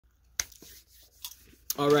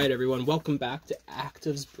Alright everyone, welcome back to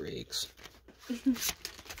Actives Breaks.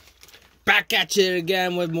 Back at you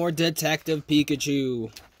again with more Detective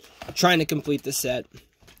Pikachu. Trying to complete the set.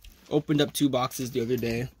 Opened up 2 boxes the other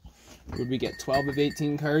day. Would we get 12 of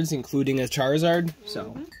 18 cards, including a Charizard?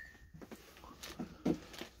 So,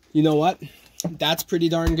 you know what? That's pretty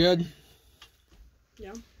darn good.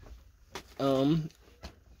 Yeah.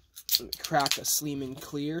 Crack a Sleem and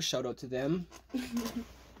Clear. Shout out to them.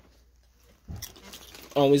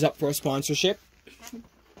 Always up for a sponsorship.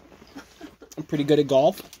 I'm pretty good at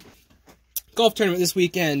golf. Golf tournament this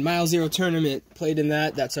weekend. Mile Zero tournament. Played in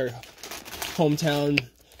that. That's our hometown,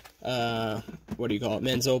 what do you call it?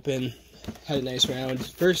 Men's Open. Had a nice round.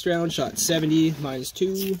 First round, shot 70,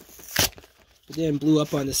 -2. But then blew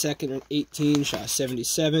up on the second, 18, shot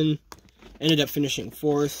 77. Ended up finishing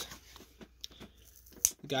 4th.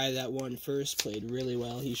 The guy that won first played really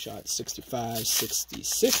well. He shot 65,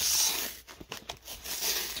 66.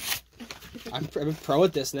 I'm a pro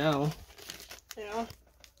at this now. Yeah.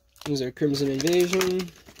 These are Crimson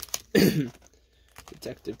Invasion.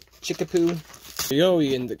 Detective Chickapoo. There you go,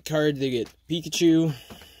 in the card they get Pikachu.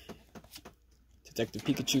 Detective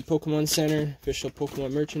Pikachu Pokemon Center. Official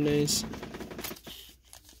Pokemon merchandise.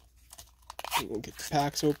 We'll get the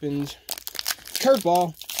packs opened.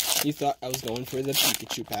 Curveball! You thought I was going for the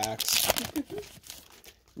Pikachu packs.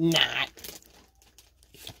 Not.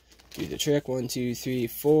 Do the trick. 1, 2, 3,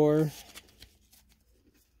 4.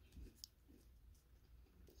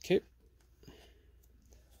 Okay.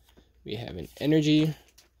 We have an Energy.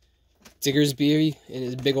 Diggersby in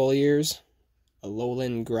his big ol' ears. A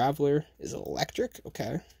Lowland Graveler is electric.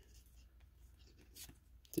 Okay.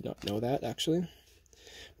 Did not know that, actually.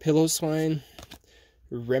 Pillow-Swine.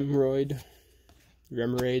 Remoraid.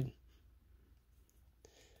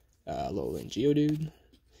 Lowland Geodude.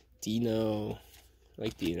 Dino. I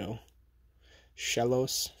like Dino.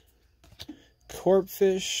 Shellos.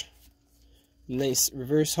 Corpfish. Nice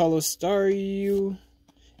reverse hollow Staryu.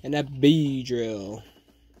 And a Beedrill.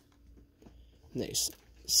 Nice.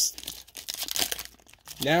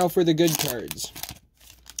 Now for the good cards.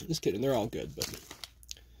 Just kidding, they're all good, but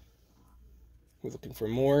we're looking for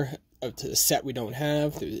more up to the set we don't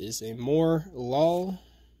have. There is a more Lol,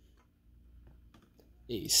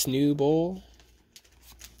 a Snowball,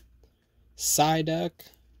 Psyduck.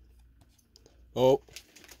 Oh,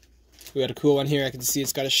 we got a cool one here. I can see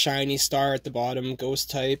it's got a shiny star at the bottom, ghost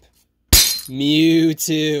type.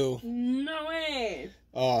 Mewtwo. No way.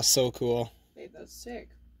 Oh, so cool. Hey, that's sick.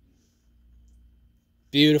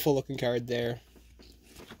 Beautiful looking card there.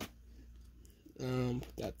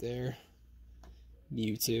 Put that there.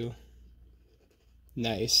 Mewtwo.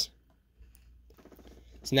 Nice.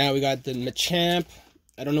 So now we got the Machamp.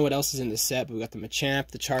 I don't know what else is in the set, but we got the Machamp,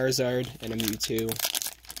 the Charizard, and a Mewtwo.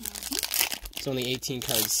 It's only 18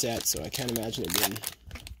 card set, so I can't imagine it being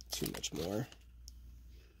too much more.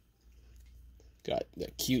 Got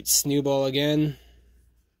the cute Snowball again.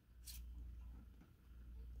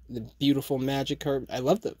 The beautiful Magikarp. I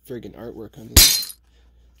love the friggin' artwork on these.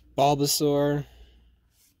 Bulbasaur.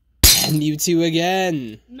 And Mewtwo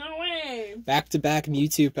again. No way. Back-to-back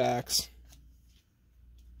Mewtwo packs.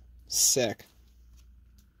 Sick.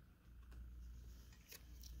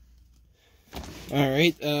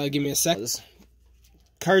 Alright, give me a sec.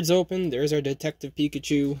 Cards open. There's our Detective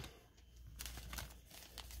Pikachu.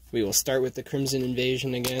 We will start with the Crimson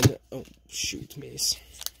Invasion again. Oh, shoot, Mace.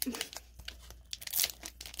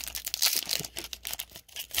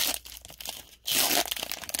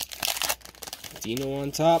 Dino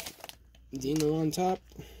on top. Dino on top.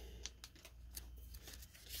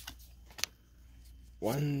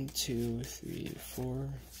 1, 2, 3, 4.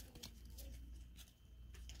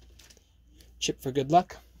 Chip for good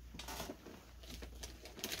luck.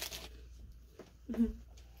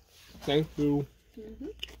 Thank you.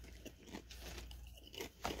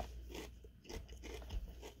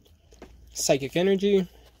 Psychic Energy.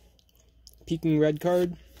 Peking Red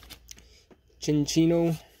card.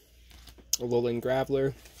 Chinchino. A Lowland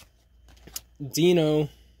Graveler. Dino.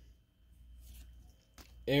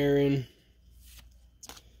 Aaron.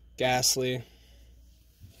 Ghastly.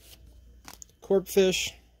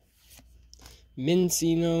 Corpfish.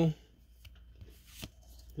 Mincino.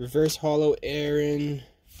 Reverse Hollow Aaron.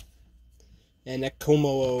 And a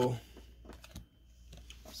Komo.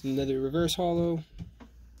 It's another Reverse Hollow.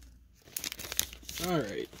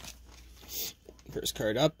 Alright. First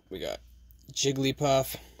card up, we got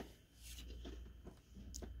Jigglypuff.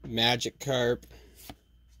 Magikarp.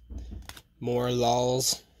 More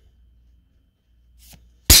lols.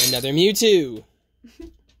 Another Mewtwo.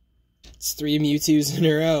 It's 3 Mewtwo's in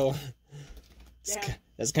a row. Yeah.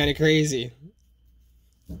 That's kind of crazy.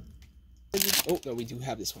 Oh, no, we do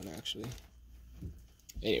have this one, actually.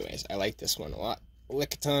 Anyways, I like this one a lot.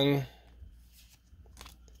 Lickitung,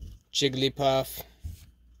 Jigglypuff,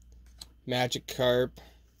 Magikarp,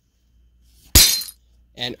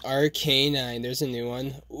 and Arcanine. There's a new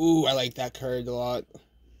one. Ooh, I like that card a lot.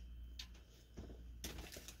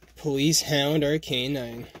 Police Hound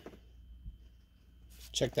Arcanine.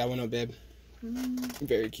 Check that one out, babe.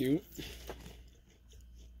 Very cute.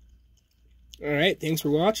 Alright, thanks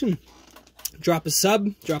for watching. Drop a sub,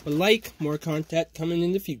 drop a like. More content coming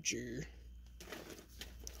in the future.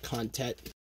 Content.